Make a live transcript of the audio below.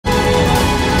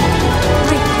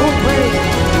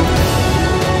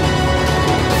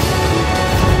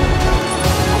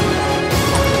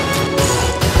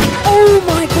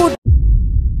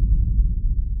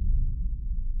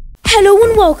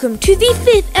welcome to the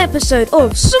 5th episode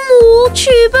of Small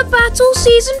Tuber Battle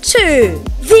Season 2.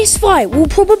 This fight will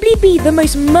probably be the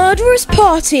most murderous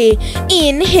party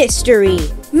in history.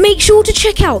 Make sure to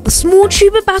check out the Small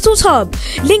Tuber Battles Hub,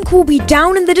 link will be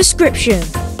down in the description.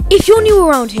 If you're new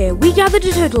around here, we gathered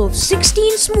a total of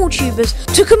 16 small tubers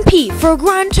to compete for a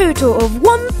grand total of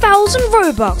 1,000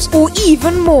 Robux or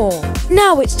even more.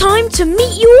 Now it's time to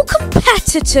meet your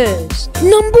competitors.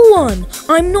 Number 1,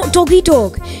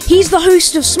 ImNotDogyDog. He's the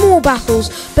host of small battles,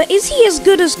 but is he as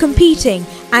good as competing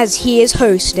as he is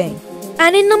hosting?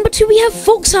 And in number 2 we have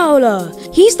Foxhowler.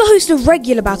 He's the host of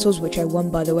regular battles, which I won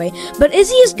by the way, but is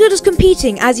he as good as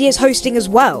competing as he is hosting as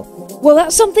well? Well,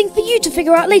 that's something for you to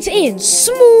figure out later in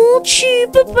Small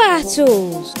Tuber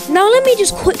Battles. Now let me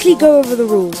just quickly go over the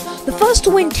rules. The first to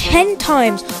win 10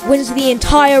 times wins the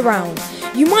entire round.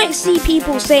 You might see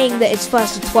people saying that it's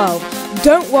first to 12.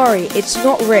 Don't worry, it's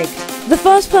not rigged. The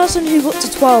first person who got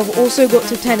to 12 also got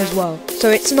to 10 as well,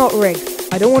 so it's not rigged.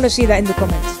 I don't want to see that in the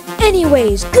comments.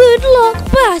 Anyways, good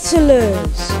luck,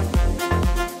 battlers!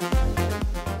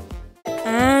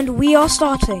 And we are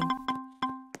starting.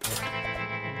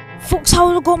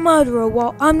 Foxhowler got murderer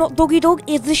while ImNotDogyDog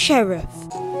is the sheriff.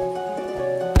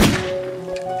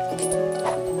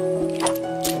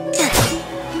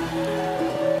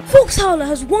 Foxhowler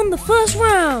has won the first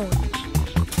round.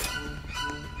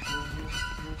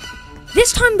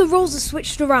 This time the roles are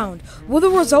switched around. Will the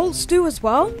results do as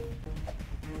well?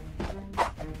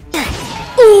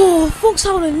 Oh,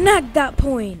 Foxhowler nagged that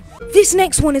point. This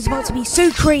next one is about to be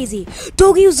so crazy.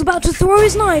 Doggy was about to throw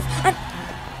his knife and...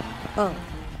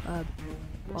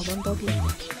 well done, Doggy.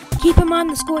 Keep in mind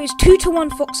the score is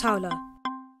 2-1 Foxhowler.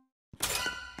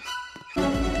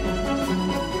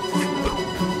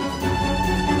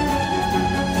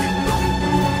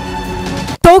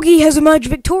 Doggy has emerged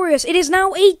victorious. It is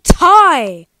now a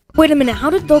tie. Wait a minute, how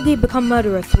did Doggy become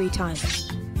murderer 3 times?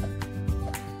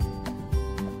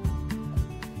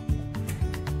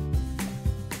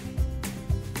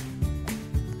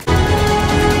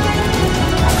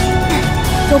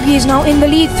 Doggy is now in the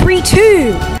lead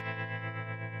 3-2.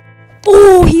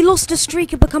 Oh, he lost a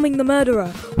streak of becoming the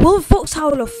murderer. Will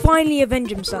Foxhowler finally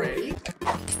avenge himself?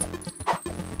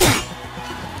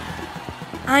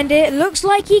 And it looks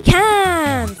like he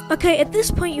can. Okay, at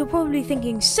this point you're probably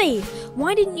thinking, safe,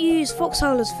 why didn't you use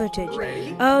Foxhowler's footage?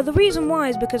 The reason why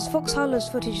is because Foxhowler's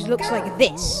footage looks like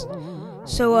this.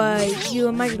 So, you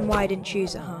imagine why I didn't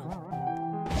choose it, huh?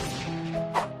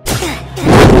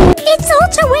 It's all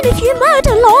to win if you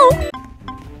murder long.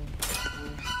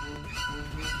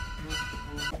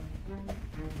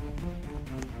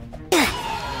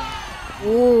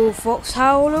 Oh,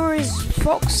 Foxhowler is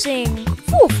foxing.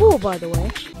 4-4 by the way.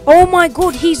 Oh my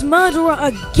god, he's murderer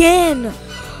again.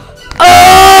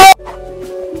 Oh!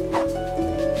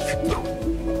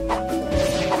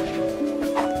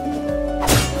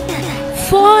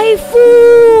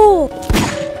 5-4.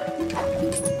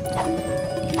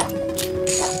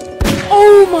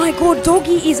 Oh my god,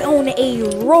 Doggy is on a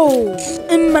roll.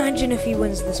 Imagine if he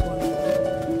wins this one.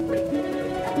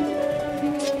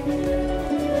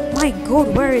 My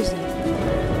god, where is he?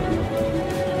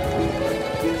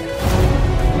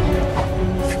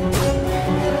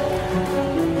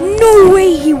 No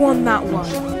way he won that one.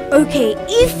 Okay,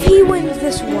 if he wins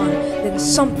this one, then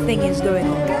something is going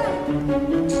on.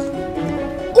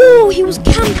 Oh, he was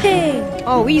camping.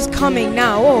 Oh, he's coming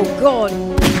now. Oh god.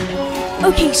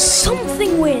 Okay,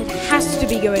 something weird has to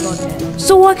be going on here.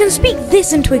 So I can speak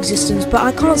this into existence, but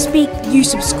I can't speak you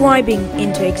subscribing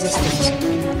into existence.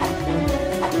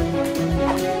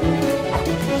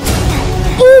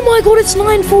 Oh my god, it's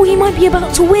 9-4, he might be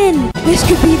about to win. This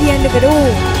could be the end of it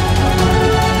all.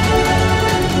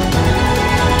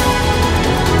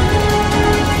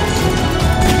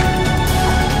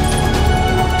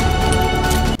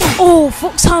 Oh,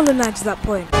 Foxhowler nags that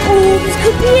point. Oh, this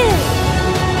could be it.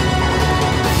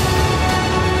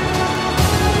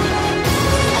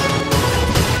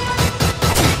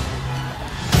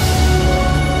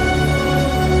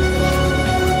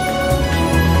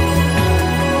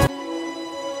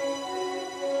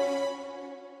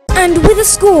 And with a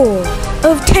score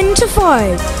of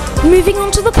 10-5, moving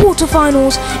on to the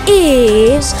quarterfinals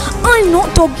is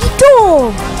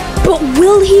ImNotDogyDog. But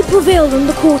will he prevail in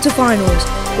the quarterfinals?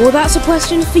 Well, that's a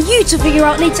question for you to figure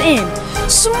out later in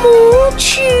Small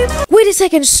Tube. Wait a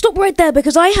second, stop right there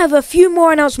because I have a few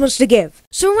more announcements to give.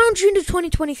 So around June of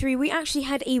 2023, we actually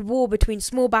had a war between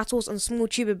Small Battles and Small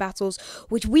Tuber Battles,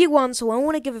 which we won, so I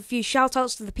want to give a few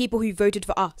shout-outs to the people who voted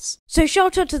for us. So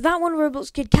shout out to That One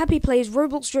Roblox Kid, Cappy Plays,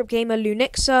 Roblox Strip Gamer,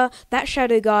 Lunixa, That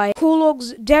Shadow Guy,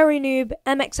 Coologs, Dairy Noob,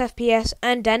 MXFPS,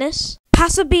 and Dennis.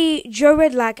 Hasabi, Joe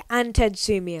Redlack, and Ted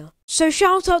Sumia. So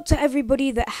shout out to everybody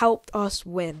that helped us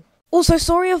win. Also,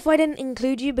 sorry if I didn't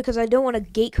include you because I don't want to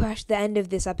gate crash the end of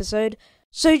this episode.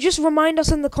 So just remind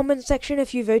us in the comment section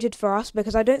if you voted for us,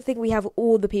 because I don't think we have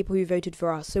all the people who voted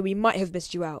for us, so we might have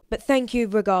missed you out. But thank you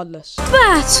regardless.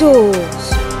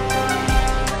 Battles!